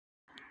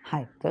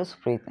Hi, this is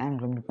Supreet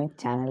and welcome to my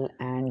channel,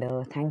 and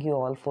thank you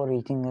all for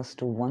reaching us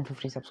to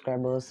 150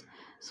 subscribers.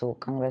 So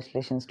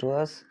congratulations to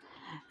us.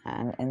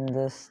 And in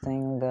this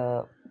thing,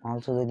 the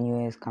new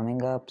year is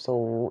coming up.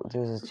 So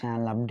this is a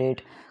channel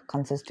update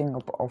consisting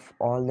of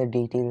all the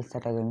details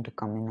that are going to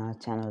come in our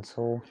channel.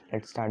 So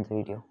let's start the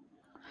video.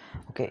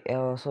 Okay,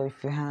 so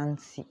if you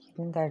haven't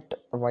seen that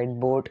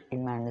whiteboard, you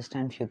may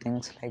understand few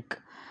things like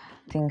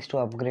things to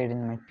upgrade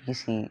in my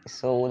PC.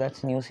 So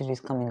that's new series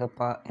coming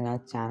up in our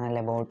channel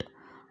about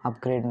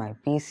upgrade my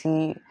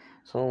PC.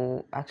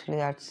 So actually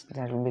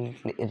that will be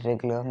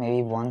irregular,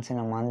 maybe once in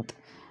a month.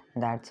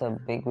 That's a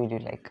big video,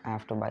 like I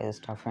have to buy the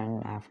stuff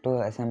and I have to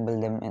assemble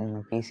them in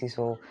my PC.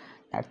 So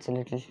that's a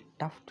little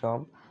tough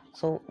job.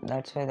 So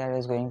that's why that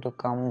is going to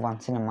come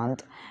once in a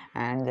month,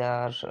 and there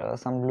are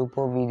some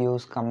blooper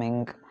videos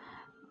coming,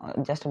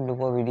 just a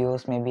blooper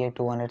videos, maybe at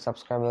 200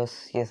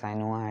 subscribers. Yes, I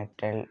know I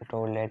had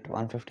told at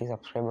 150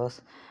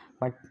 subscribers,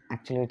 but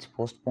actually it's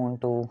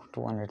postponed to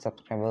 200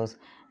 subscribers,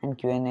 and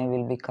Q&A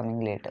will be coming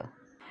later.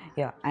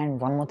 Yeah, and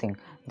one more thing,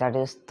 that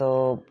is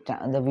the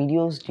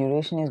video's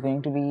duration is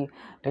going to be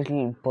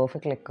little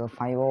perfect, like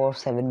 5 or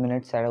 7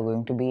 minutes that are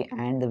going to be,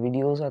 and the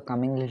videos are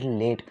coming little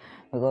late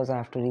because I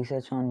have to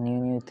research on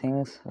new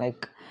things.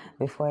 Like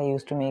before, I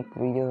used to make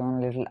videos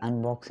on little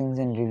unboxings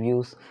and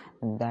reviews.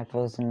 That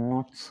was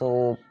not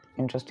so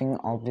interesting,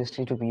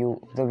 obviously, to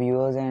view the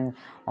viewers, and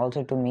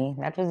also to me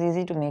that was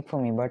easy to make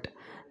for me, but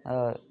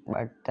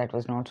that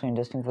was not so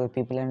interesting for the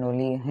people, and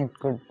only it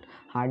could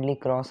hardly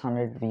cross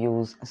 100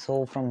 views.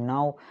 So from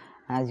now,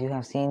 as you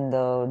have seen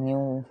the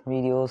new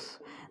videos,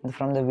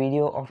 from the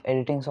video of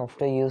editing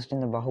software used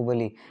in the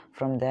Bahubali,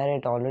 from there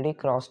it already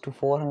crossed to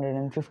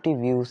 450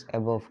 views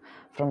above.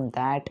 From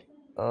that,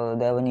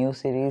 there were new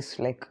series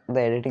like the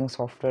editing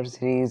software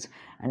series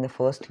and the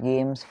first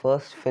games,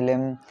 first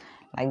film,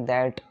 like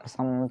that.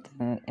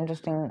 Something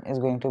interesting is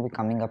going to be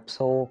coming up,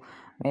 so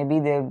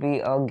maybe there will be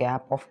a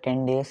gap of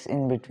 10 days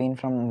in between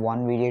from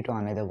one video to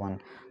another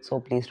one, so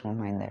please don't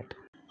mind that.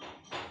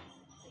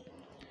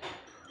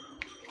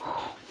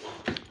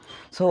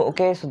 So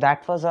okay, so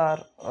that was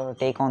our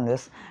take on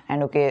this.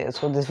 And okay,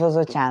 so this was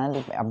a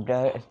channel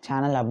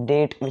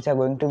update, which are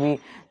going to be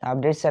the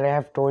updates that I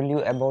have told you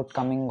about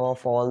coming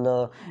off all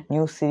the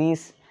new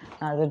series.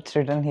 It's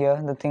written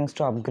here, the things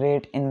to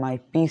upgrade in my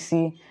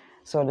PC.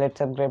 So let's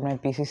upgrade my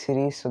PC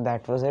series. So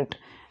that was it,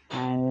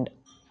 and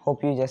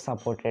hope you just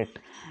support it.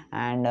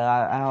 And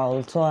I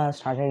also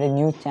started a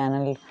new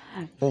channel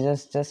which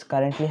is just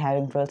currently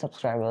having 12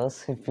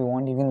 subscribers. If you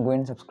want, you can go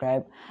and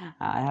subscribe.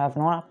 I have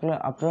not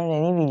uploaded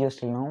any videos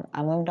till now.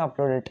 I'm going to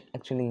upload it,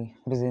 actually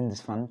busy in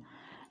this one.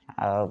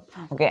 uh,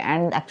 okay,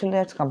 and actually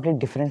that's complete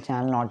different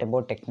channel, not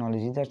about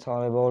technology. That's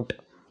all about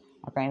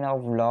a kind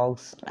of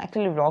vlogs.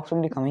 Actually vlogs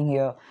will be coming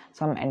here,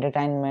 some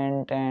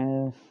entertainment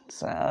and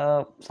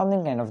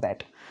something kind of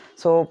that.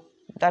 So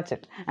that's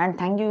it, and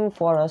thank you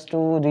for us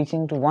to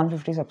reaching to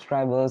 150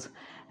 subscribers,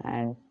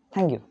 and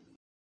thank you.